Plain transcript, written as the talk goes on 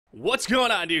What's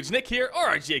going on, dudes? Nick here,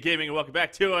 RGA Gaming, and welcome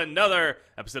back to another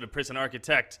episode of Prison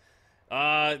Architect.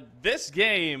 This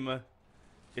game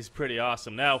is pretty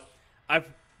awesome. Now,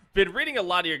 I've been reading a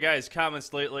lot of your guys'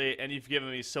 comments lately, and you've given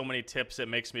me so many tips it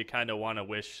makes me kind of want to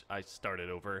wish I started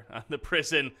over on the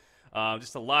prison.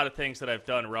 Just a lot of things that I've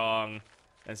done wrong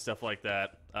and stuff like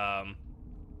that.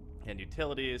 And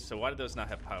utilities, so why do those not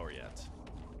have power yet?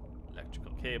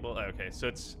 Electrical cable, okay, so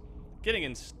it's getting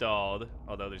installed,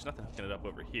 although there's nothing hooking it up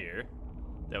over here.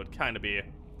 That would kind of be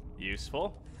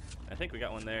useful. I think we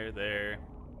got one there.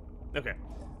 Okay,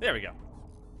 there we go.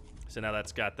 So now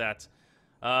that's got that.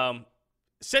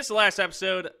 Since the last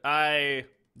episode, I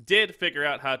did figure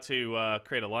out how to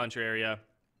create a laundry area,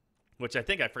 which I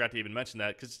think I forgot to even mention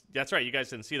that, because that's right, you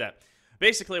guys didn't see that.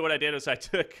 Basically what I did was I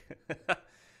took,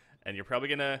 and you're probably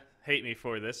going to hate me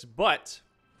for this, but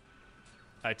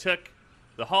I took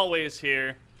the hallways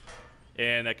here,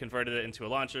 and I converted it into a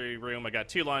laundry room. I got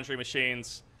 2 laundry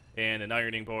machines and an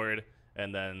ironing board.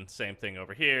 And then same thing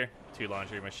over here. 2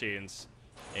 laundry machines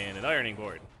and an ironing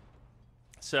board.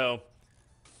 So,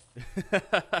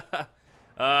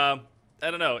 I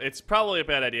don't know. It's probably a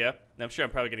bad idea. I'm sure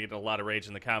I'm probably going to get a lot of rage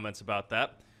in the comments about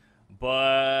that.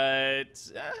 But,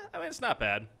 I mean, it's not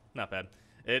bad. Not bad.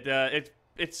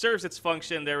 It serves its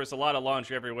function. There was a lot of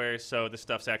laundry everywhere, so this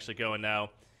stuff's actually going now.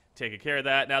 Taking care of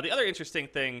that. Now, the other interesting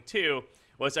thing, too,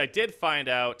 was I did find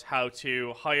out how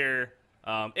to hire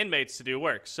inmates to do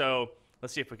work. So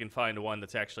let's see if we can find one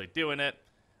that's actually doing it.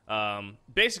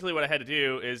 Basically, what I had to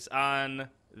do is on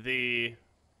the...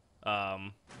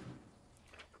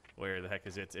 where the heck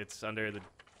is it? It's under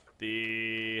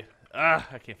I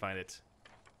can't find it.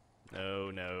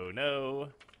 No.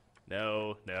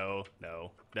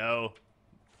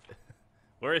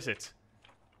 Where is it?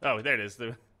 Oh, there it is.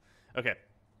 Okay.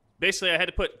 Basically, I had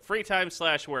to put free time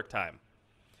 / work time.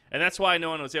 And that's why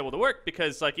no one was able to work,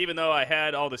 because, like, even though I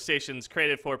had all the stations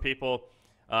created for people,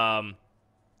 I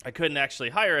couldn't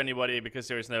actually hire anybody because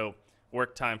there was no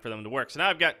work time for them to work. So now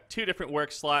I've got 2 different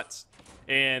work slots,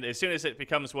 and as soon as it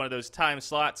becomes one of those time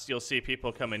slots, you'll see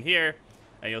people come in here,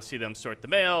 and you'll see them sort the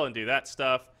mail and do that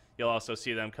stuff. You'll also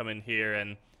see them come in here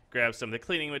and grab some of the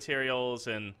cleaning materials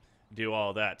and do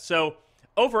all that. So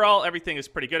overall, everything is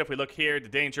pretty good. If we look here, the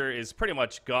danger is pretty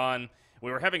much gone.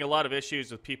 We were having a lot of issues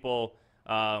with people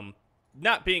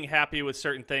not being happy with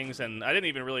certain things, and I didn't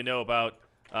even really know about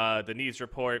the needs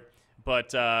report.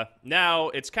 But now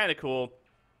it's kind of cool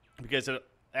because it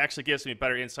actually gives me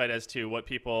better insight as to what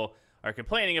people are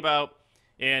complaining about,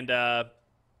 and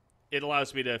it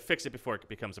allows me to fix it before it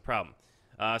becomes a problem.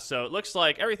 So it looks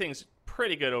like everything's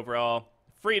pretty good overall.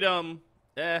 Freedom,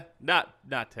 not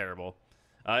terrible.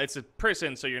 It's a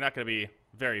prison, so you're not going to be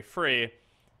very free.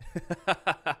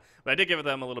 But I did give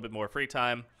them a little bit more free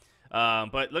time.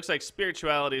 But it looks like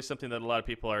spirituality is something that a lot of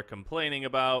people are complaining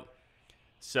about.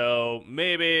 So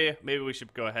maybe we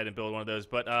should go ahead and build one of those.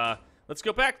 But let's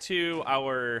go back to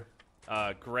our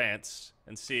grants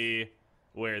and see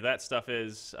where that stuff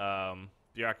is.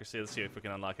 Bureaucracy, let's see if we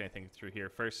can unlock anything through here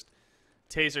first.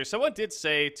 Taser. Someone did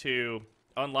say to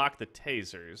unlock the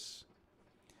tasers,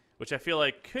 which I feel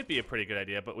like could be a pretty good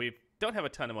idea, but we don't have a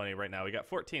ton of money right now. We got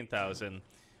 14,000.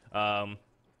 I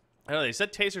don't know, they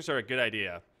said tasers are a good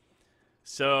idea.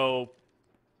 So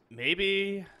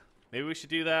maybe we should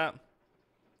do that.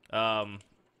 I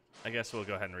guess we'll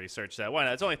go ahead and research that. Why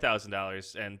not? It's only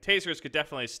 $1,000, and tasers could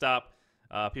definitely stop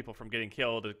people from getting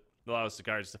killed. It allows the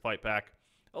guards to fight back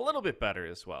a little bit better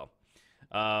as well.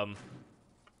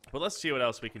 But let's see what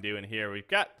else we can do in here. We've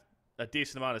got a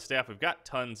decent amount of staff. We've got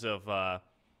tons of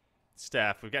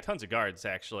staff. We've got tons of guards,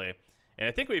 actually. And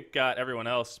I think we've got everyone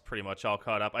else pretty much all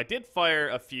caught up. I did fire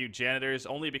a few janitors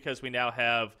only because we now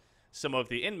have some of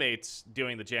the inmates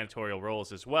doing the janitorial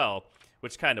roles as well,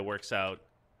 which kind of works out,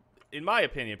 in my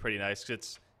opinion, pretty nice.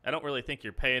 'Cause I don't really think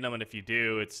you're paying them, and if you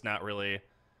do, it's not really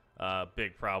a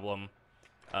big problem.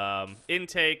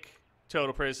 Intake,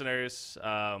 total prisoners.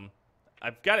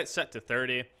 I've got it set to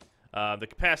 30. The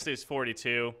capacity is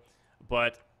 42,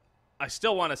 but I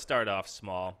still want to start off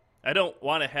small. I don't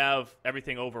want to have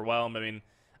everything overwhelmed. I mean,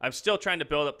 I'm still trying to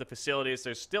build up the facilities.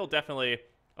 There's still definitely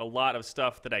a lot of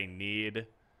stuff that I need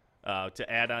to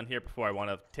add on here before I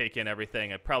want to take in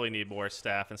everything. I probably need more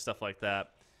staff and stuff like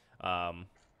that.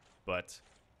 But,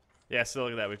 yeah, so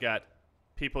look at that. We've got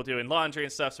people doing laundry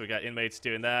and stuff, so we got inmates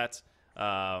doing that.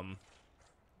 Yeah,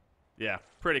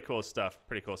 pretty cool stuff.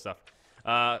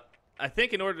 I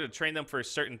think in order to train them for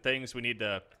certain things, we need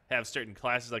to have certain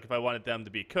classes. Like if I wanted them to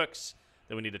be cooks,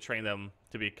 then we need to train them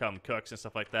to become cooks and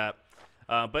stuff like that.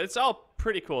 But it's all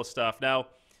pretty cool stuff. Now,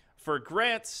 for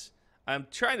grants, I'm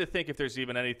trying to think if there's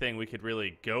even anything we could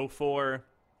really go for.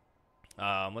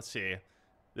 Let's see.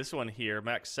 This one here,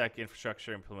 max sec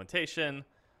infrastructure implementation.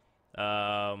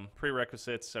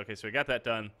 Prerequisites. Okay, so we got that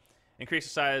done. Increase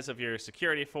the size of your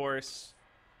security force.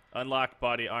 Unlock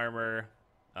body armor.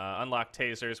 Unlock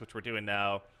tasers, which we're doing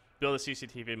now. Build a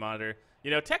CCTV monitor.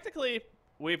 You know, technically,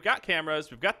 we've got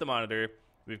cameras. We've got the monitor.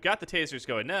 We've got the tasers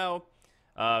going now.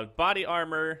 Body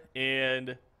armor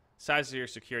and size of your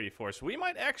security force. We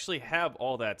might actually have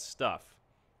all that stuff.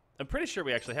 I'm pretty sure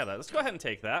we actually have that. Let's go ahead and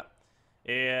take that.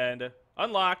 And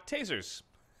unlock tasers.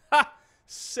 Ha!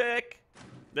 Sick!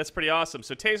 That's pretty awesome.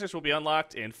 So tasers will be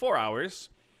unlocked in 4 hours.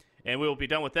 And we will be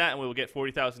done with that, and we will get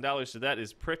 $40,000. So that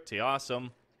is pretty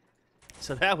awesome.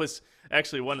 So that was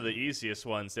actually one of the easiest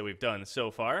ones that we've done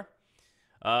so far.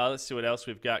 Let's see what else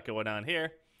we've got going on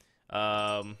here.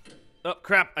 Oh,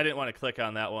 crap. I didn't want to click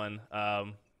on that one.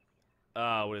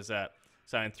 What is that?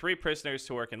 Assign 3 prisoners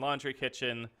to work in laundry,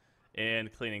 kitchen,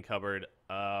 and cleaning cupboard.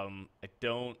 I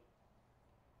don't...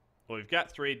 Well, we've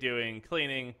got 3 doing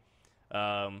cleaning.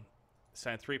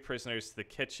 Assign 3 prisoners to the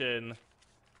kitchen.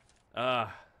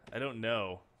 I don't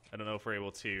know. I don't know if we're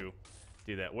able to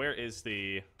do that. Where is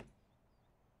the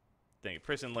thing?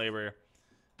 Prison labor.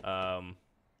 So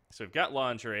we've got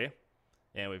laundry,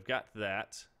 and we've got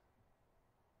that.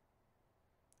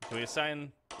 Can we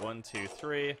assign 1, 2,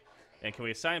 3? And can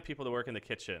we assign people to work in the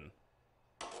kitchen?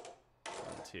 1,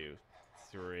 2,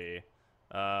 3.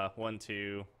 1,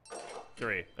 2,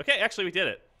 3. Okay, actually we did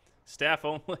it. Staff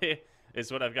only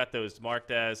is what I've got those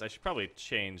marked as. I should probably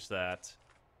change that.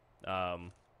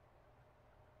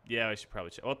 Yeah, I should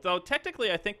probably change. Well, though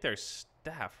technically I think they're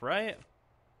staff, right?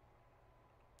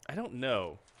 I don't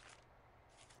know.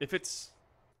 If it's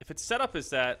set up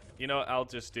as that, you know, I'll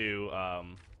just do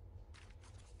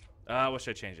what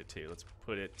should I change it to? Let's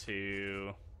put it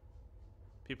to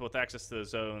people with access to the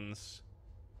zones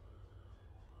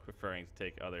preferring to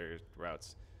take other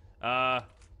routes.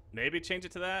 Maybe change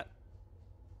it to that?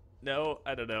 No,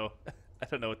 I don't know. I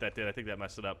don't know what that did. I think that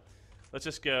messed it up. Let's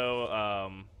just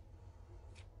go,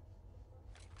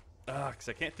 because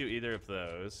I can't do either of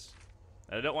those.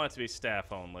 And I don't want it to be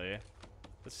staff only.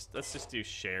 Let's just do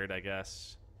shared, I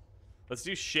guess. Let's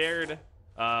do shared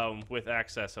with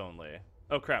access only.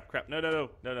 Oh, crap. No.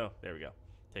 There we go.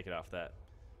 Take it off that.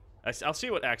 I'll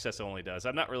see what access only does.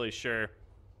 I'm not really sure.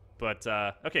 But,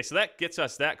 okay, so that gets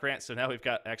us that grant. So now we've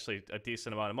got actually a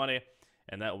decent amount of money.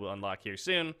 And that will unlock here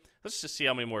soon. Let's just see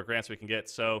how many more grants we can get.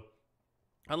 So,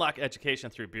 unlock education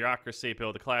through bureaucracy.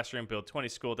 Build a classroom. Build 20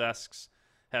 school desks.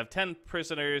 Have 10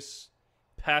 prisoners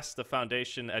pass the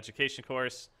foundation education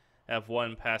course. Have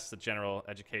 1 pass the general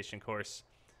education course.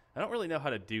 I don't really know how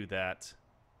to do that.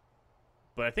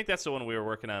 But I think that's the one we were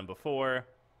working on before.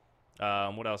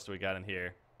 What else do we got in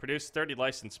here? Produce 30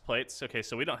 license plates. Okay,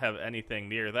 so we don't have anything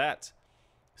near that.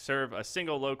 Serve a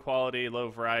single low-quality,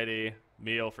 low-variety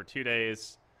meal for 2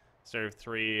 days. Serve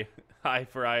 3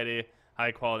 high-variety,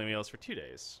 high-quality meals for 2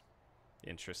 days.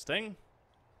 Interesting.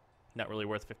 Not really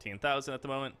worth $15,000 at the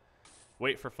moment.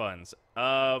 Wait for funds.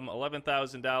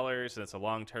 $11,000, and it's a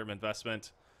long-term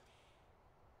investment.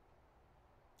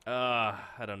 I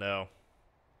don't know.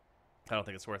 I don't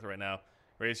think it's worth it right now.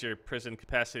 Raise your prison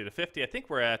capacity to 50. I think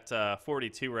we're at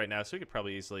 42 right now, so we could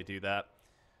probably easily do that.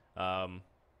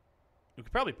 We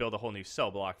could probably build a whole new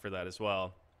cell block for that as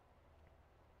well.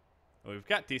 We've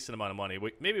got a decent amount of money.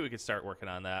 Maybe we could start working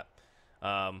on that.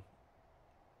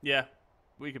 Yeah,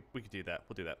 we could do that.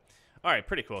 We'll do that. All right,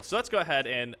 pretty cool. So let's go ahead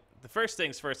and the first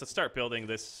things first. Let's start building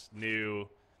this new.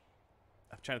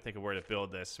 I'm trying to think of where to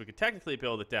build this. We could technically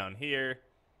build it down here,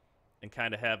 and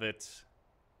kind of have it.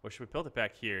 Or should we build it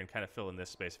back here and kind of fill in this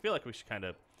space? I feel like we should kind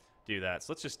of do that.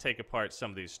 So let's just take apart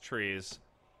some of these trees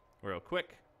real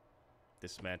quick.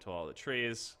 Dismantle all the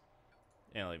trees.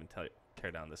 And I'll even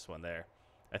tear down this one there.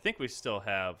 I think we still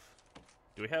have...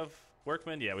 Do we have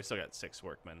workmen? Yeah, we still got 6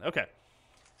 workmen. Okay.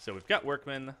 So we've got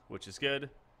workmen, which is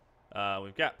good.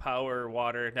 We've got power,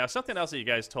 water. Now, something else that you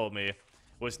guys told me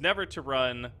was never to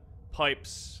run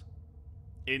pipes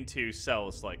into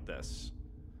cells like this.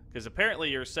 Because apparently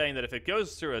you're saying that if it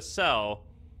goes through a cell,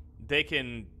 they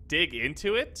can dig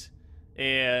into it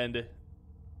and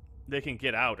they can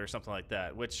get out or something like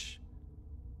that, which...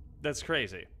 That's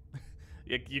crazy.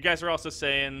 You guys are also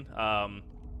saying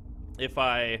if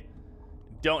I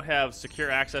don't have secure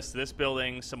access to this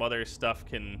building, some other stuff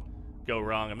can go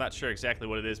wrong. I'm not sure exactly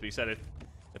what it is, but you said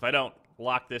if I don't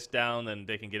lock this down, then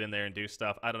they can get in there and do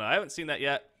stuff. I don't know. I haven't seen that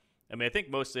yet. I mean, I think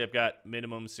mostly I've got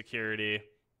minimum security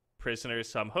prisoners,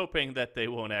 so I'm hoping that they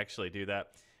won't actually do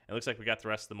that. It looks like we got the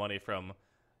rest of the money from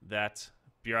that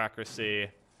bureaucracy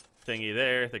thingy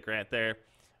there, the grant there.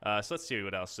 So let's see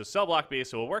what else. So cell block B,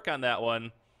 so we'll work on that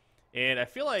one. And I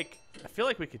feel like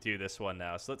we could do this one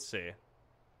now. So let's see.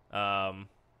 All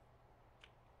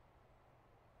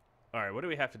right, what do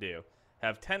we have to do?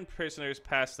 Have 10 prisoners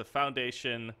pass the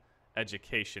Foundation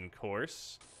Education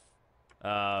course.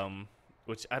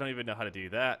 Which I don't even know how to do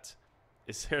that.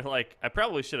 Is there like... I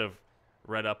probably should have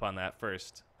read up on that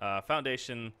first.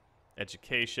 Foundation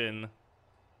Education.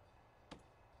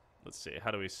 Let's see.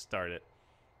 How do we start it?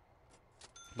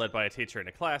 Led by a teacher in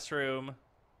a classroom.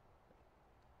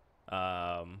 Do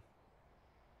I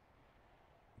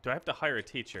have to hire a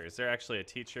teacher? Is there actually a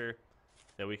teacher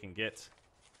that we can get?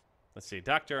 Let's see.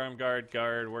 Doctor, armed guard,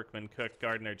 guard, workman, cook,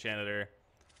 gardener, janitor,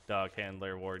 dog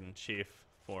handler, warden, chief,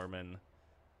 foreman,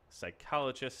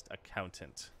 psychologist,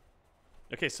 accountant.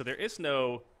 Okay, so there is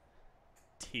no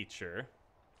teacher.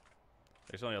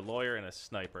 There's only a lawyer and a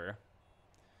sniper.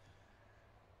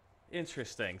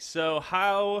 Interesting. So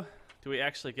how do we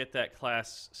actually get that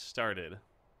class started?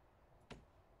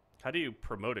 How do you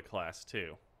promote a class,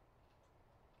 too?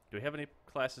 Do we have any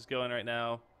classes going right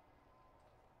now?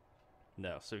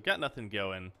 No. So we've got nothing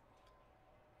going.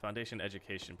 Foundation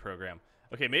Education Program.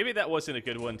 Okay, maybe that wasn't a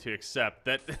good one to accept.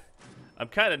 That I'm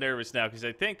kind of nervous now because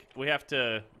I think we have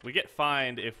to... We get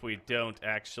fined if we don't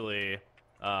actually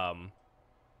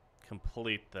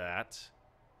complete that.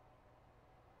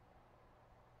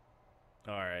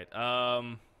 All right.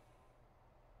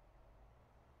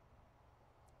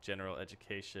 General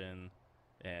Education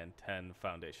and 10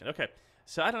 Foundation. Okay.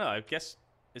 So I don't know. I guess,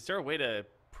 is there a way to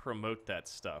promote that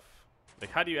stuff? Like,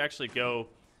 how do you actually go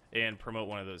and promote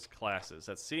one of those classes?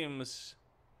 That seems...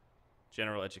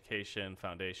 General Education,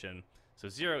 Foundation. So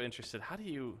 0 interested. How do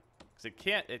you... Because I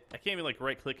can't even, like,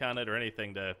 right-click on it or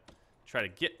anything to try to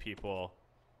get people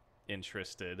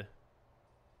interested.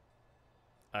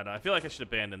 I don't know. I feel like I should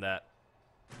abandon that.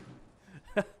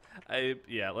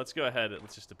 Yeah, let's go ahead.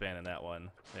 Let's just abandon that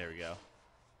one. There we go.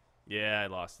 Yeah, I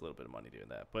lost a little bit of money doing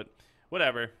that. But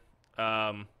whatever.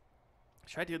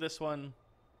 Should I do this one?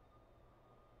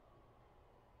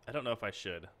 I don't know if I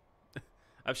should.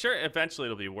 I'm sure eventually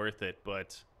it'll be worth it,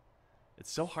 but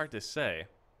it's so hard to say.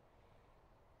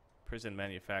 Prison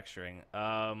manufacturing.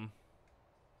 I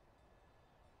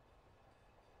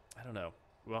don't know.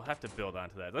 We'll have to build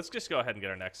onto that. Let's just go ahead and get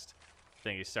our next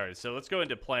thingy started. So let's go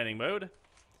into planning mode,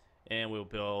 and we'll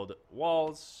build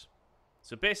walls.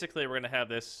 So basically, we're going to have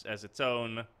this as its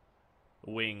own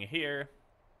wing here.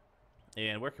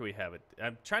 And where can we have it?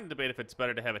 I'm trying to debate if it's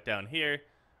better to have it down here,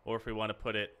 or if we want to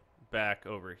put it back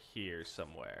over here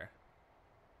somewhere.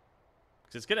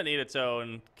 Because it's going to need its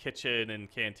own kitchen and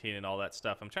canteen and all that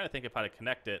stuff. I'm trying to think of how to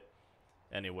connect it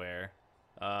anywhere.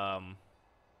 So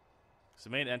the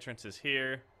main entrance is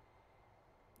here.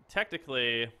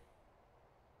 Technically,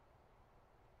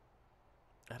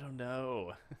 I don't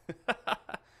know.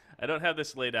 I don't have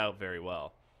this laid out very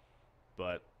well.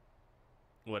 But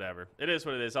whatever. It is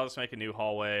what it is. I'll just make a new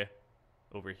hallway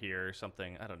over here or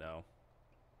something. I don't know.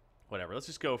 Whatever. Let's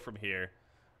just go from here.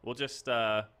 We'll just,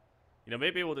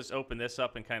 maybe we'll just open this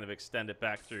up and kind of extend it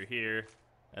back through here,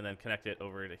 and then connect it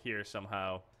over to here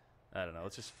somehow. I don't know.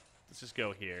 Let's just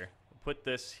go here. We'll put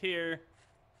this here.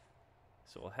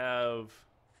 So we'll have,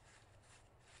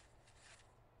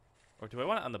 or do I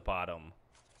want it on the bottom?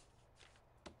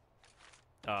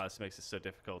 Oh, this makes it so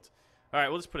difficult. All right,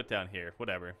 we'll just put it down here.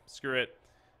 Whatever. Screw it.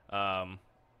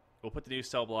 We'll put the new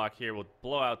cell block here. We'll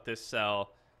blow out this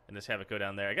cell and just have it go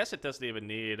down there. I guess it doesn't even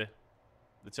need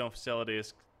its own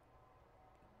facilities.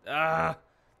 All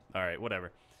right,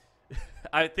 whatever.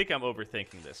 I think I'm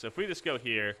overthinking this. So if we just go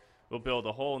here, we'll build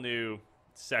a whole new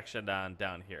section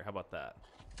down here. How about that?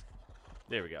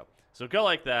 There we go. So go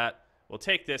like that. We'll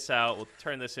take this out. We'll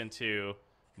turn this into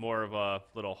more of a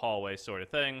little hallway sort of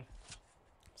thing.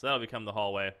 So that'll become the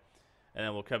hallway. And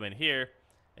then we'll come in here,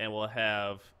 and we'll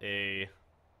have a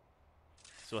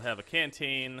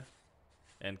canteen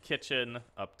and kitchen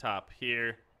up top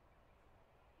here.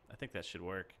 I think that should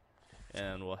work.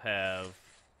 And we'll have,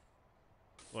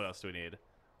 what else do we need?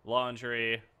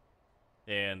 Laundry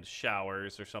and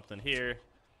showers or something here.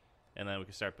 And then we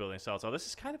can start building cells. Oh, this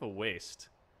is kind of a waste.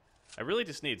 I really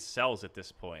just need cells at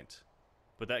this point.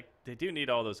 But they do need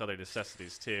all those other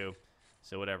necessities too.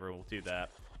 So whatever, we'll do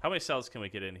that. How many cells can we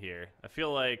get in here? I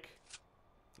feel like,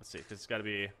 let's see, because it's got to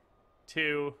be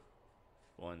 2,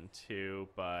 1, 2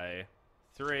 by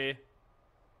 3.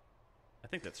 I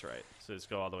think that's right. So just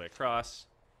go all the way across.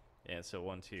 And so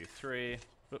 1, 2, 3.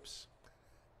 Whoops.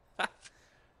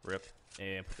 Rip.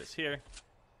 And put this here.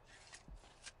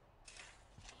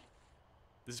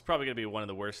 This is probably going to be one of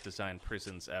the worst designed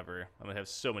prisons ever. I'm going to have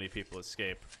so many people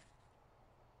escape.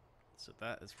 So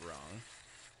that is wrong.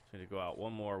 So I need to go out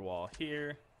one more wall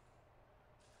here.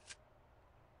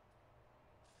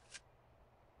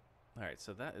 All right,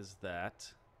 so that is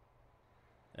that.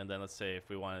 And then let's say if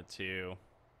we wanted to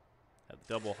have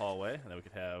the double hallway, and then we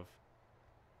could have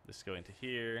this go into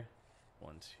here.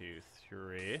 1, 2,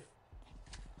 3.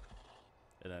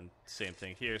 And then same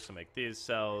thing here, so make these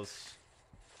cells.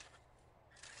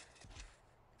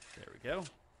 There we go.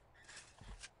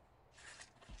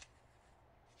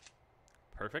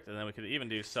 Perfect, and then we could even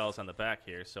do cells on the back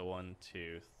here. So 1,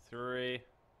 2, 3.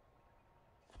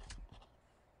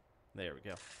 There we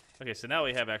go. Okay, so now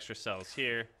we have extra cells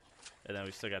here, and then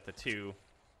we still got the 2,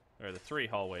 or the 3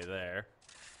 hallway there.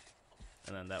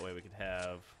 And then that way we could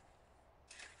have,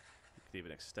 we could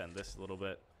even extend this a little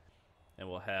bit, and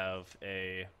we'll have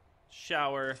a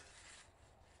shower.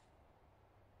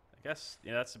 I guess,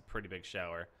 yeah, that's a pretty big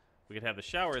shower. We could have the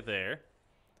shower there,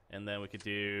 and then we could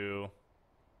do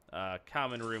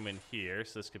common room in here.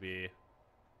 So this could be,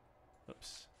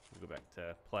 oops, we'll go back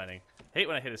to planning. I hate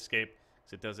when I hit escape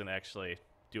because it doesn't actually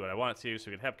do what I want it to.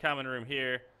 So we could have common room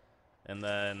here, and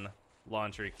then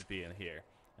laundry could be in here.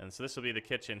 And so this will be the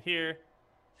kitchen here,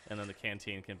 and then the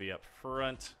canteen can be up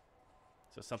front.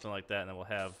 So something like that, and then we'll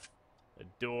have a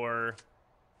door.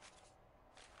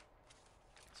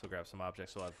 So we'll grab some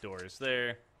objects. We'll have doors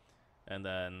there, and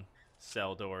then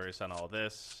cell doors on all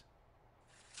this.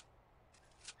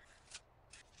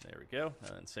 There we go.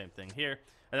 And then same thing here.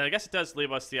 And then I guess it does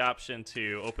leave us the option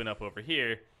to open up over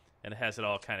here, and it has it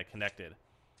all kind of connected.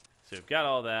 So we've got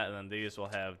all that, and then these will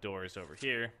have doors over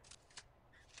here.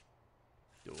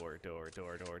 Door, door,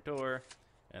 door, door, door.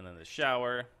 And then the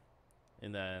shower.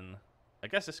 And then I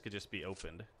guess this could just be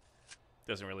opened.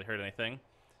 Doesn't really hurt anything,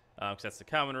 because that's the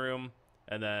common room.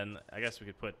 And then I guess we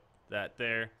could put that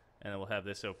there, and then we'll have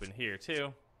this open here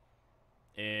too.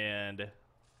 And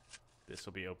this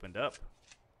will be opened up.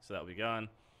 So that'll be gone.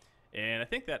 And I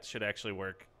think that should actually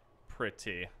work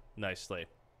pretty nicely.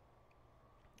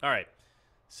 All right.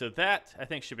 So that, I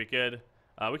think, should be good.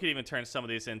 We could even turn some of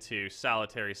these into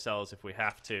solitary cells if we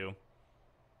have to.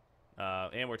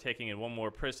 And we're taking in one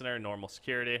more prisoner, normal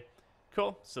security.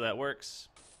 Cool. So that works.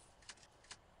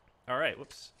 All right.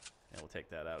 Whoops. And we'll take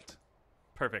that out.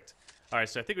 Perfect. All right.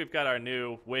 So I think we've got our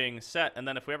new wing set. And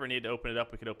then if we ever need to open it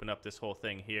up, we could open up this whole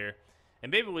thing here.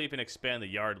 And maybe we'll even expand the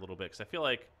yard a little bit, because I feel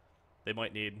like they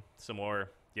might need some more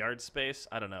yard space.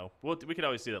 I don't know. We could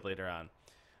always do that later on.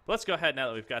 But let's go ahead now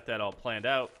that we've got that all planned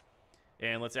out,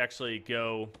 and let's actually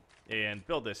go and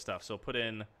build this stuff. So we'll put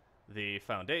in the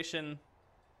foundation.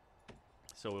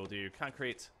 So we'll do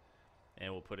concrete,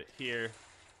 and we'll put it here.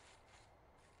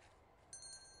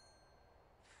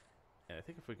 And I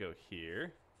think if we go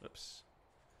here, oops.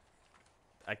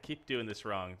 I keep doing this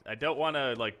wrong. I don't want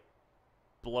to, like,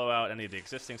 blow out any of the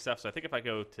existing stuff. So I think if I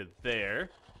go to there,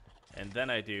 and then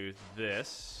I do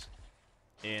this,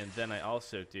 and then I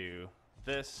also do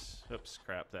this. Oops,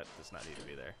 crap, that does not need to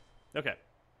be there. Okay.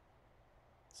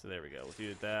 So there we go. We'll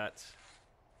do that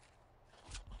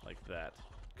like that.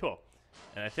 Cool.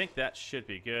 And I think that should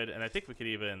be good. And I think we could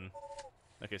even,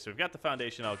 okay, so we've got the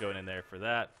foundation all going in there for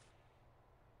that.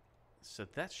 So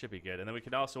that should be good. And then we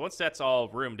can also, once that's all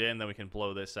roomed in, then we can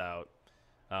blow this out.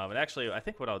 And actually, I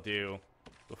think what I'll do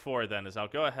before then is I'll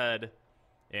go ahead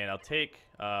and I'll take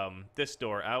this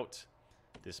door out,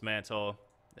 dismantle,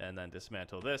 and then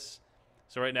dismantle this.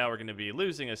 So right now we're going to be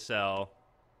losing a cell,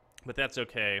 but that's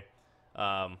okay.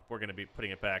 We're going to be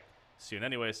putting it back soon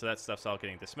anyway, so that stuff's all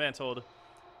getting dismantled.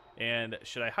 And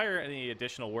should I hire any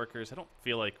additional workers? I don't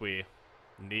feel like we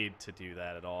need to do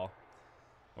that at all.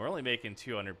 We're only making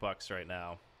 $200 right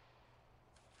now.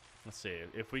 Let's see.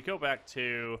 If we go back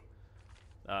to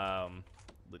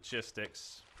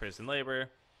logistics, prison labor,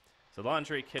 so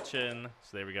laundry, kitchen.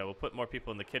 So there we go. We'll put more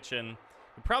people in the kitchen.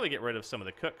 We'll probably get rid of some of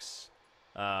the cooks.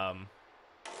 1,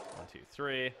 2,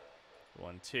 3.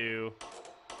 1, 2.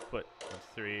 Put 1,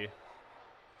 3.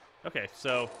 Okay,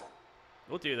 so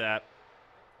we'll do that.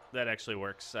 That actually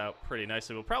works out pretty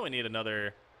nicely. We'll probably need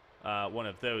another one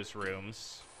of those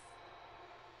rooms.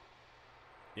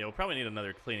 Yeah, we'll probably need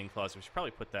another cleaning closet. We should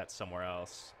probably put that somewhere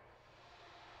else.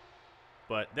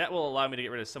 But that will allow me to get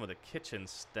rid of some of the kitchen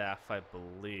staff, I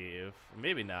believe.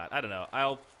 Maybe not. I don't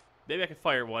know. Maybe I can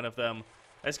fire one of them.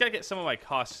 I just got to get some of my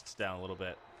costs down a little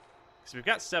bit. Because we've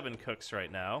got 7 cooks right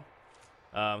now.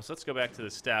 So let's go back to the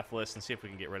staff list and see if we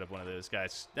can get rid of one of those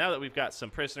guys. Now that we've got some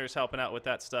prisoners helping out with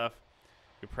that stuff,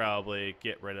 we could probably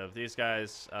get rid of these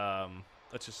guys.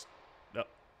 Let's just... Oh,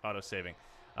 auto-saving.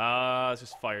 Let's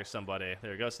just fire somebody.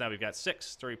 There we go. So now we've got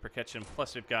 6, 3 per kitchen,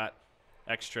 plus we've got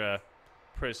extra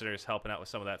prisoners helping out with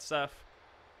some of that stuff.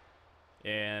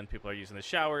 And people are using the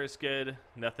showers. Good.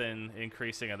 Nothing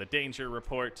increasing on the danger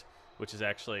report, which is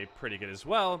actually pretty good as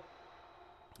well.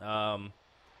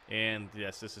 And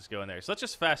yes, this is going there. So let's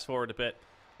just fast forward a bit.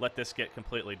 Let this get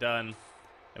completely done.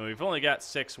 And we've only got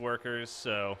 6 workers,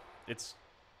 so it's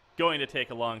going to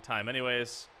take a long time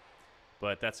anyways.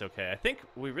 But that's okay. I think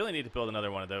we really need to build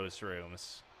another one of those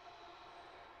rooms.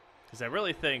 Because I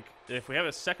really think if we have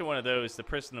a second one of those, the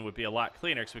prison would be a lot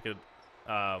cleaner because we could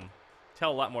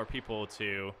tell a lot more people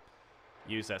to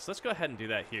use that. So let's go ahead and do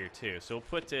that here too. So we'll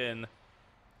put in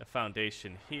a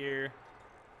foundation here.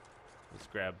 Let's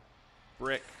grab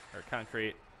brick or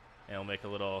concrete, and we'll make a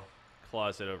little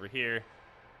closet over here.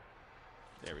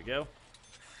 There we go.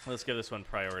 Let's give this one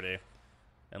priority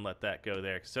and let that go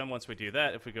there. Because then once we do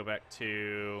that, if we go back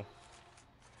to,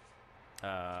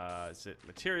 is it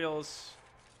materials?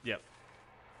 Yep.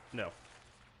 No.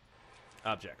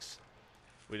 Objects.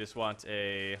 We just want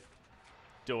a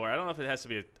door. I don't know if it has to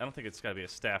be, I don't think it's got to be a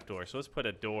staff door. So let's put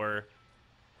a door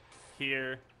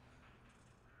here.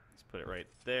 Let's put it right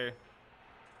there.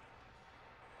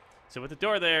 So with the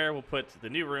door there, we'll put the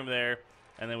new room there.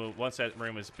 And then once that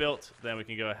room is built, then we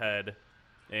can go ahead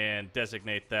and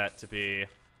designate that to be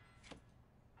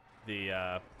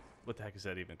the, what the heck is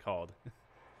that even called?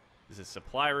 This is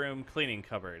supply room, cleaning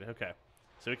cupboard. Okay.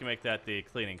 So we can make that the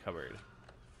cleaning cupboard.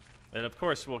 And of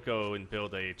course, we'll go and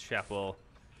build a chapel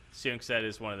soon, because that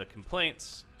is one of the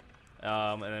complaints.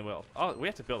 And then we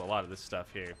have to build a lot of this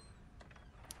stuff here.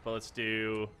 But let's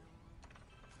do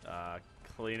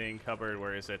cleaning cupboard.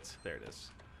 Where is it? There it is.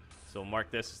 So we'll mark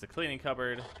this as the cleaning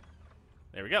cupboard.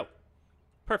 There we go.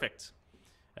 Perfect.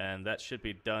 And that should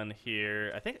be done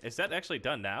here. I think, is that actually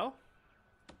done now?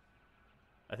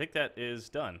 I think that is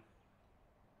done.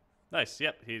 Nice.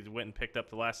 Yep. He went and picked up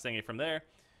the last thingy from there.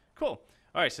 Cool.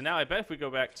 All right. So now I bet if we go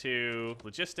back to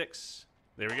logistics,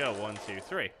 there we go. 1, 2,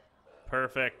 3.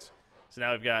 Perfect. So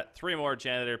now we've got 3 more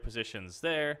janitor positions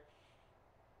there,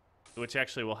 which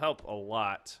actually will help a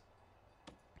lot.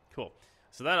 Cool.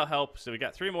 So that'll help. So we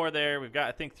got 3 more there. We've got,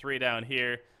 I think, 3 down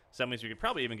here. So that means we could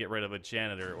probably even get rid of a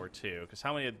janitor or 2. Because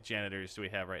how many janitors do we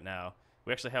have right now?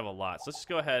 We actually have a lot. So let's just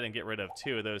go ahead and get rid of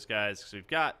 2 of those guys, because we've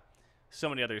got so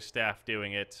many other staff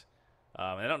doing it.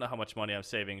 I don't know how much money I'm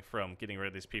saving from getting rid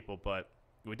of these people, but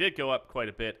we did go up quite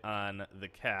a bit on the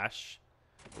cash,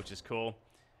 which is cool.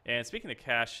 And speaking of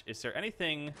cash, is there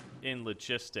anything in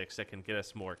logistics that can get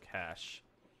us more cash?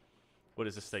 What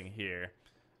is this thing here?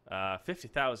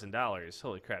 $50,000.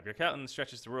 Holy crap. Your accountant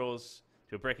stretches the rules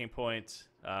to a breaking point.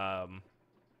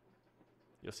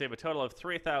 You'll save a total of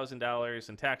 $3,000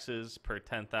 in taxes per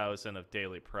 $10,000 of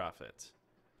daily profit.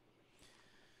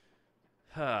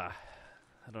 I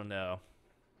don't know.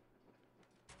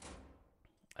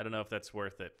 I don't know if that's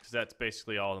worth it, because that's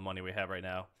basically all the money we have right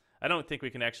now. I don't think we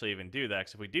can actually even do that,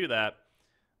 because if we do that,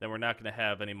 then we're not going to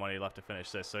have any money left to finish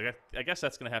this. So I guess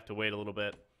that's going to have to wait a little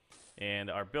bit.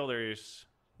 And our builders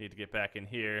need to get back in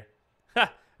here.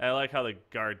 Ha! I like how the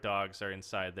guard dogs are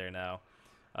inside there now.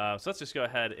 So let's just go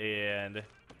ahead and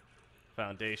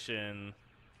foundation.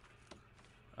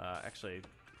 Actually,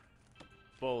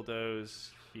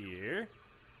 bulldoze here.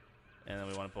 And then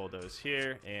we want to bulldoze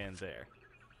here and there.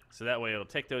 So that way it'll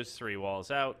take those 3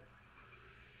 walls out.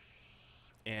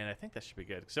 And I think that should be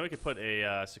good. So we could put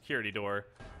a security door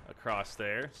across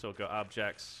there. So we'll go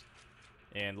objects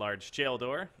and large jail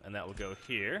door. And that will go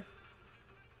here.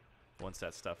 Once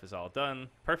that stuff is all done.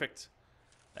 Perfect.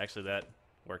 Actually, that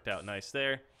worked out nice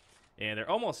there. And they're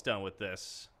almost done with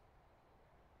this.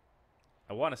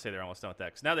 I want to say they're almost done with that,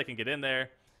 because now they can get in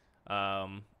there.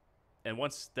 And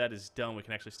once that is done, we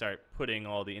can actually start putting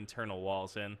all the internal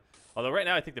walls in. Although right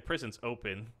now I think the prison's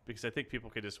open, because I think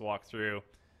people could just walk through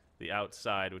the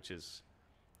outside, which is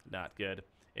not good.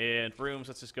 And rooms,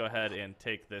 let's just go ahead and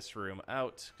take this room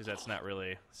out, because that's not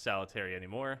really solitary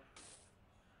anymore.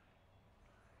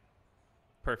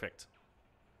 Perfect.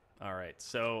 All right,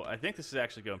 so I think this is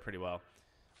actually going pretty well.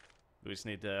 We just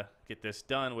need to get this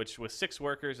done, which with 6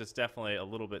 workers, it's definitely a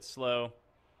little bit slow.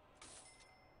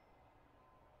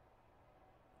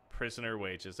 Prisoner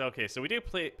wages. Okay, so we do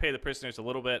pay the prisoners a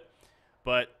little bit,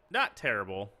 but not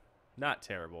terrible. Not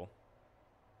terrible.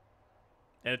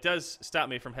 And it does stop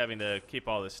me from having to keep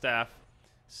all the staff.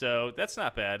 So that's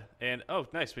not bad. And, oh,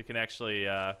 nice. We can actually,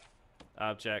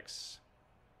 objects,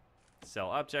 sell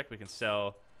object. We can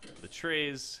sell the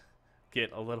trees,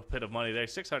 get a little bit of money there.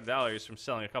 $600 from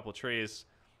selling a couple trees.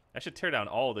 I should tear down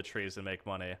all the trees and make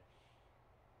money.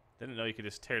 Didn't know you could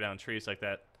just tear down trees like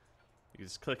that. You can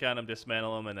just click on them,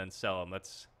 dismantle them, and then sell them.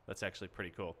 That's actually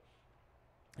pretty cool.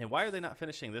 And why are they not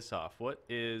finishing this off? What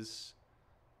is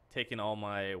taking all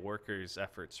my workers'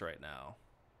 efforts right now?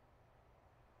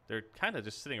 They're kind of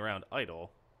just sitting around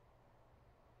idle.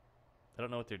 I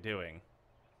don't know what they're doing.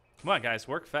 Come on, guys,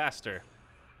 work faster.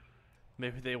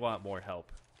 Maybe they want more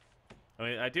help. I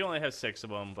mean, I do only have 6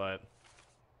 of them, but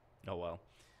oh well.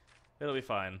 It'll be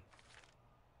fine. I'm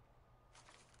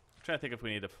trying to think if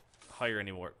we need to hire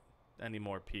any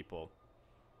more people.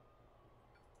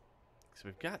 So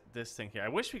we've got this thing here. I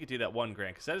wish we could do that 1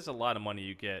 grant, because that is a lot of money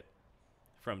you get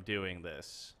from doing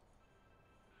this.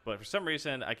 But for some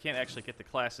reason, I can't actually get the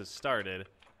classes started.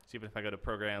 So even if I go to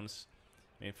programs,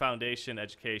 I mean, foundation,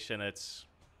 education, it's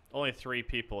only 3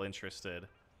 people interested.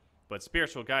 But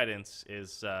spiritual guidance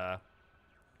is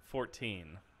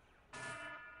 14.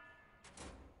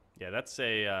 Yeah, that's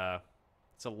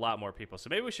it's a lot more people. So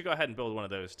maybe we should go ahead and build one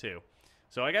of those too.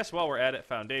 So I guess while we're at it,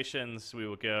 foundations, we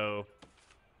will go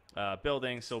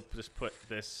buildings. So we'll just put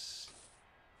this.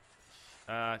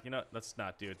 You know, let's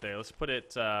not do it there. Let's put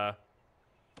it. You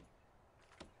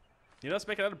know, let's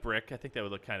make it out of brick. I think that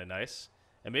would look kind of nice.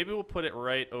 And maybe we'll put it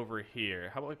right over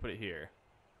here. How about we put it here?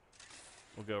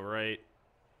 We'll go right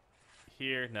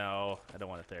here. No, I don't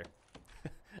want it there.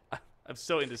 I'm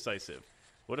so indecisive.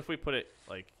 What if we put it,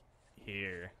 like,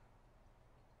 here?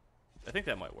 I think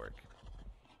that might work.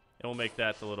 And we'll make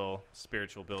that the little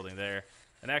spiritual building there.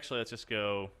 And actually, let's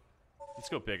go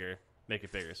bigger. Make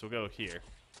it bigger. So we'll go here.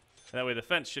 And that way the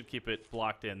fence should keep it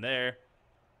blocked in there.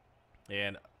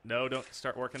 And no, don't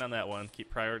start working on that one. Keep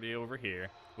priority over here.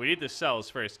 We need the cells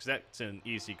first, because that's an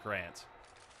easy grant.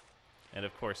 And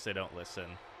of course, they don't listen.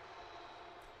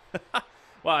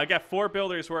 Wow, I got 4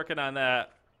 builders working on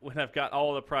that when I've got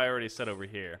all the priorities set over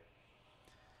here.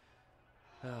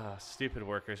 Ah, stupid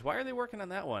workers. Why are they working on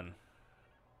that one?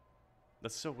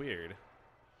 That's so weird.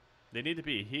 They need to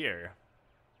be here.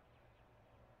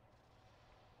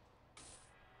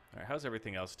 Alright, how's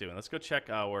everything else doing? Let's go check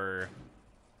our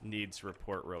needs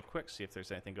report real quick, see if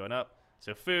there's anything going up.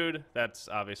 So food, that's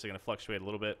obviously going to fluctuate a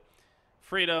little bit.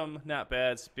 Freedom, not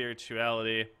bad.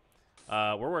 Spirituality,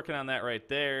 we're working on that right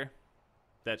there.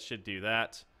 That should do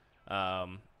that.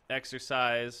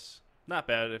 Exercise, not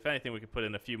bad. If anything, we could put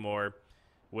in a few more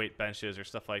weight benches or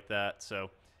stuff like that.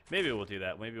 So maybe we'll do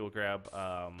that. Maybe we'll grab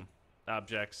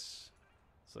objects.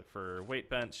 Let's look for weight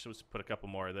bench. Let's put a couple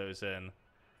more of those in.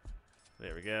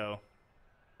 There we go.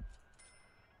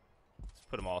 Let's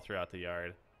put them all throughout the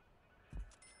yard.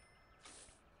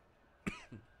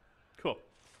 Cool.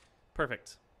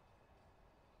 Perfect.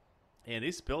 And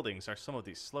these buildings are some of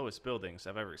the slowest buildings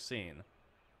I've ever seen.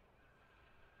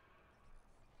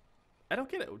 I don't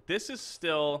get it. This is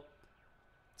still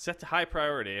set to high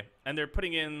priority, and they're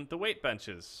putting in the weight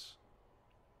benches.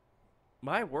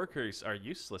 My workers are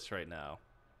useless right now.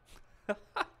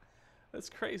 That's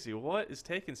crazy. What is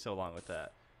taking so long with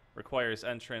that? Requires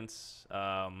entrance.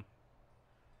 Oh,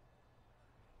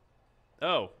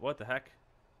 what the heck?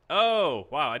 Oh,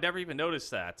 wow. I never even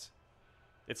noticed that.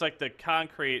 It's like the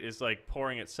concrete is like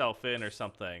pouring itself in or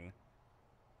something.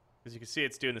 As you can see,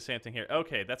 it's doing the same thing here.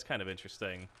 Okay, that's kind of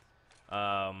interesting.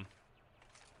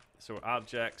 So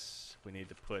objects, we need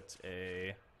to put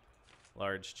a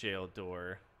large jail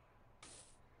door.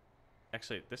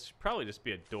 Actually, this should probably just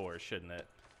be a door, shouldn't it?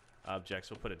 Objects,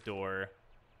 we'll put a door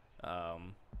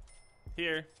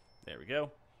here. There we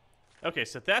go. Okay,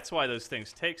 so that's why those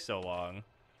things take so long.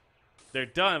 They're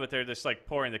done, but they're just like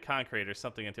pouring the concrete or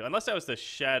something into it. Unless that was the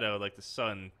shadow, like the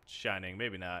sun shining.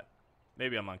 Maybe not.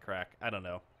 Maybe I'm on crack. I don't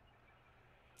know.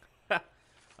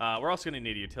 We're also going to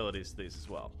need utilities to these as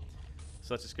well.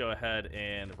 So let's just go ahead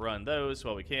and run those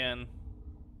while we can.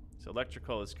 So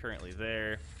electrical is currently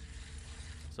there.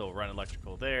 So we'll run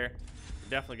electrical there. We're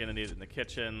definitely going to need it in the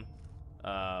kitchen.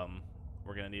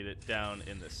 We're going to need it down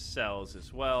in the cells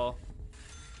as well.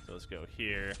 So let's go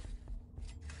here.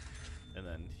 And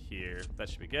then here. That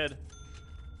should be good.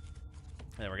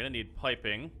 And we're going to need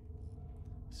piping.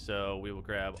 So we will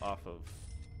grab off of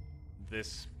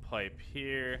this pipe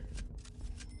here.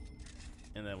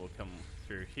 And then we'll come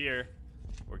through here.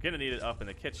 We're going to need it up in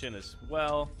the kitchen as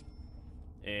well.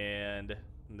 And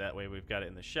that way we've got it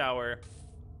in the shower.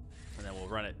 And then we'll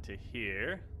run it to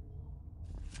here.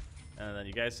 And then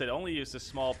you guys said only use the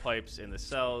small pipes in the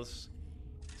cells.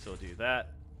 So we'll do that.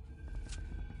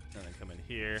 And then come in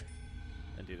here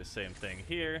and do the same thing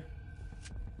here.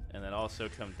 And then also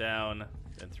come down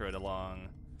and throw it along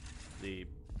the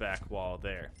back wall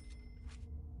there.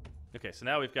 Okay, so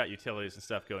now we've got utilities and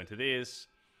stuff going to these.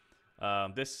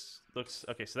 This looks...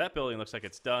 Okay, so that building looks like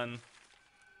it's done.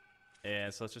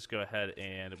 And so let's just go ahead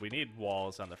and... We need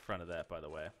walls on the front of that, by the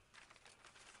way.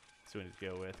 So we need to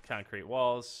go with concrete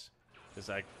walls. Because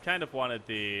I kind of wanted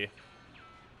the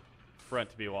front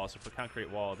to be walls. So put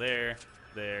concrete wall there,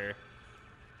 there,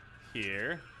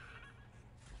 here.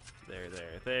 There,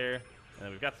 there, there. And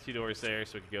then we've got the 2 doors there,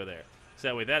 so we can go there. So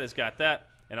that way that has got that.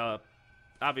 And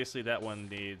obviously that one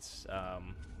needs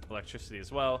electricity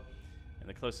as well. And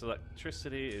the closest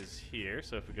electricity is here.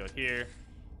 So if we go here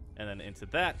and then into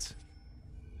that,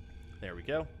 there we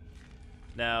go.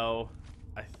 Now,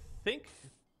 I think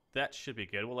that should be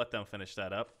good. We'll let them finish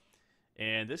that up.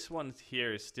 And this one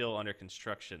here is still under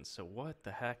construction. So what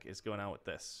the heck is going on with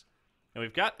this? And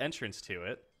we've got entrance to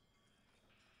it.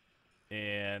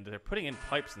 And they're putting in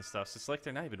pipes and stuff. So it's like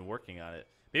they're not even working on it.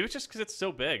 Maybe it's just because it's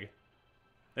so big.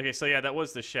 Okay, so yeah, that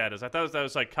was the shadows. I thought that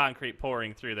was like concrete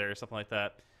pouring through there or something like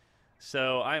that.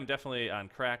 So I am definitely on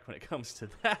crack when it comes to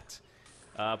that.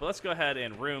 But let's go ahead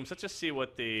and rooms. Let's just see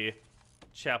what the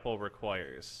chapel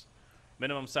requires.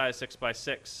 Minimum size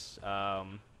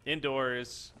 6x6.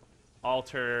 Indoors,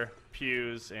 altar,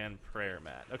 pews, and prayer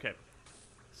mat. Okay,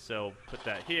 so put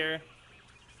that here.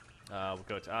 We'll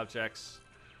go to objects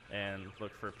and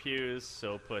look for pews.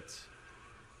 So put,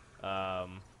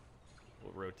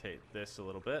 we'll rotate this a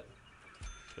little bit.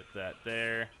 Put that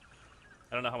there.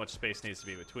 I don't know how much space needs to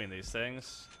be between these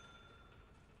things.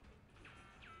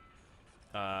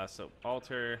 So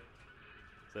altar,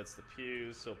 so that's the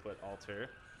pews, so put altar.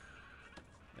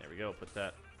 There we go, put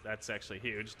that. That's actually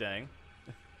huge, dang.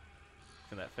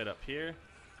 Can that fit up here?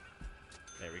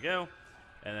 There we go.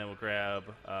 And then we'll grab,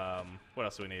 what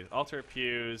else do we need? Altar,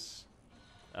 pews,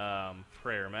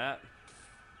 prayer mat.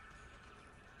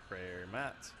 Prayer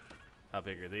mat. How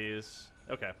big are these?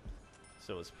 Okay,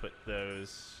 so let's put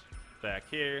those back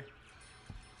here.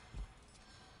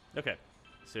 Okay,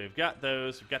 so we've got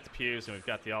those, we've got the pews, and we've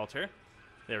got the altar.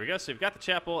 There we go, so we've got the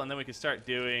chapel, and then we can start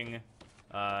doing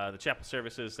the chapel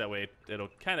services. That way it'll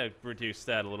kind of reduce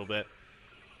that a little bit.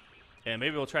 And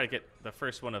maybe we'll try to get the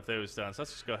first one of those done. So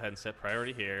let's just go ahead and set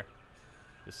priority here,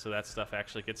 just so that stuff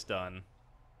actually gets done.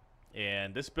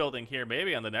 And this building here,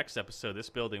 maybe on the next episode, this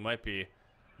building might be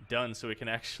done so we can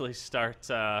actually start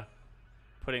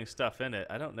putting stuff in it.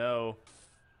 I don't know.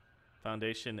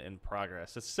 Foundation in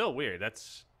progress. It's still weird. I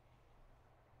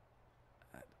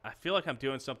feel like I'm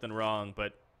doing something wrong,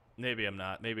 but maybe I'm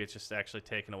not. Maybe it's just actually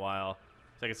taking a while.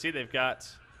 So I can see they've got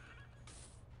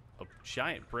a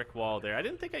giant brick wall there. I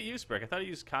didn't think I used brick. I thought I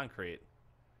used concrete.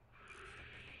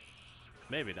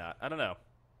 Maybe not. I don't know.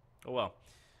 Oh, well.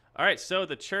 All right, so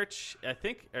the church, I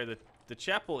think, or the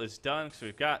chapel is done. So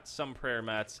we've got some prayer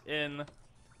mats in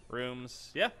rooms.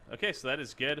 Yeah, okay, so that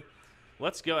is good.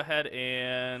 Let's go ahead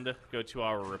and go to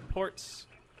our reports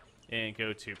and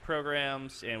go to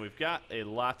programs. And we've got a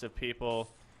lot of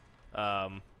people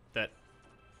that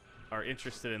are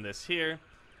interested in this here.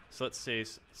 So let's see.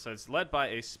 So it's led by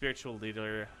a spiritual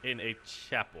leader in a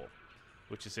chapel,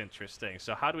 which is interesting.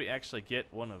 So how do we actually get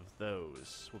one of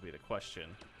those will be the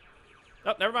question.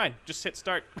 Oh, never mind. Just hit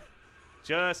start.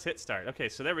 Just hit start. Okay,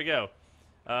 so there we go.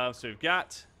 So we've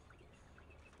got...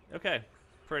 Okay,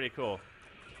 pretty cool.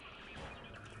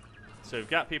 So we've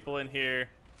got people in here.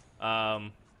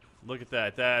 Look at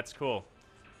that. That's cool.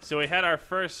 So we had our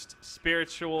first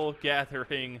spiritual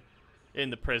gathering in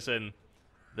the prison.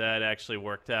 That actually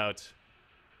worked out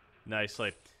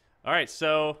nicely. All right,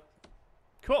 so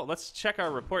cool. Let's check our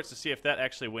reports to see if that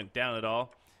actually went down at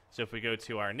all. So if we go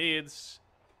to our needs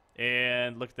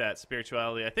and look at that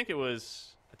spirituality, I think it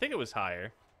was higher.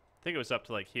 I think it was up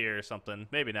to like here or something.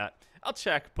 Maybe not. I'll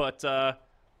check, but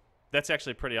that's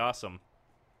actually pretty awesome.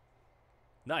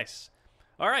 Nice.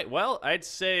 All right, well, I'd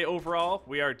say overall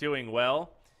we are doing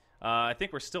well. I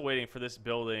think we're still waiting for this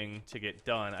building to get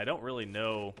done. I don't really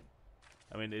know.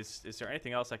 I mean, is there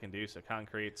anything else I can do? So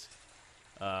concrete.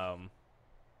 Yeah,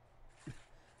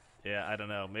 I don't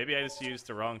know. Maybe I just used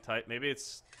the wrong type. Maybe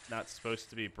it's not supposed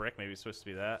to be brick. Maybe it's supposed to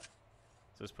be that. So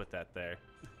let's put that there.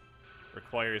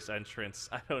 Requires entrance.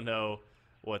 I don't know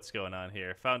what's going on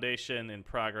here. Foundation in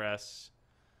progress.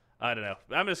 I don't know.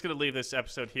 I'm just going to leave this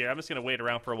episode here. I'm just going to wait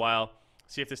around for a while.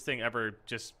 See if this thing ever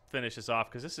just finishes off.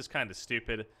 Because this is kind of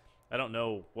stupid. I don't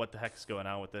know what the heck is going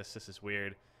on with this. This is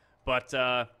weird. But...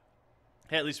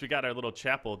 hey, at least we got our little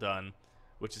chapel done,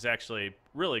 which is actually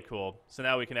really cool. So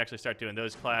now we can actually start doing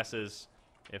those classes.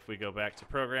 If we go back to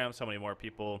programs, how many more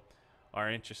people are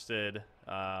interested?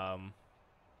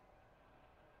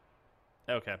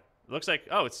 Okay. Looks like,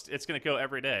 oh, it's going to go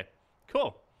every day.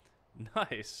 Cool.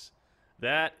 Nice.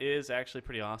 That is actually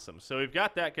pretty awesome. So we've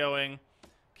got that going.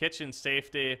 Kitchen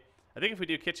safety. I think if we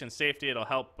do kitchen safety, it'll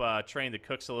help train the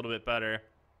cooks a little bit better.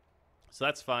 So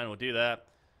that's fine. We'll do that.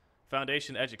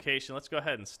 Foundation education. Let's go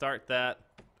ahead and start that.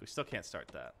 We still can't start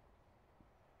that.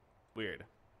 Weird.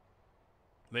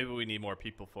 Maybe we need more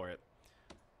people for it.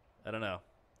 I don't know.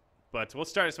 But we'll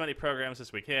start as many programs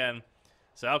as we can.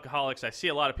 So alcoholics, I see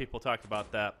a lot of people talk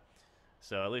about that.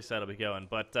 So at least that'll be going.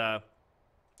 But I'm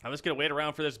just going to wait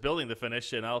around for this building to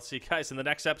finish, and I'll see you guys in the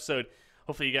next episode.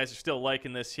 Hopefully you guys are still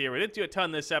liking this here. We didn't do a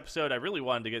ton this episode. I really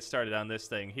wanted to get started on this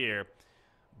thing here,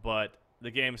 but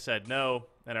the game said no,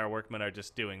 and our workmen are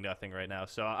just doing nothing right now.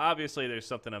 So obviously there's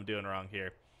something I'm doing wrong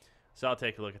here. So I'll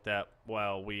take a look at that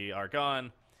while we are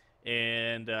gone.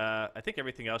 And I think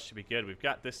everything else should be good. We've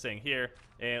got this thing here.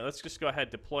 And let's just go ahead,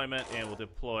 deployment, and we'll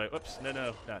deploy. Whoops,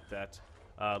 no, not that.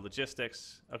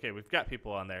 Logistics. Okay, we've got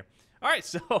people on there. All right,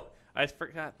 so I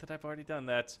forgot that I've already done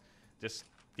that. Just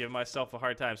giving myself a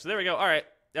hard time. So there we go. All right,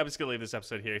 I'm just going to leave this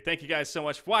episode here. Thank you guys so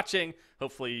much for watching.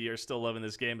 Hopefully you're still loving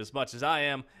this game as much as I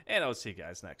am. And I'll see you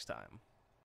guys next time.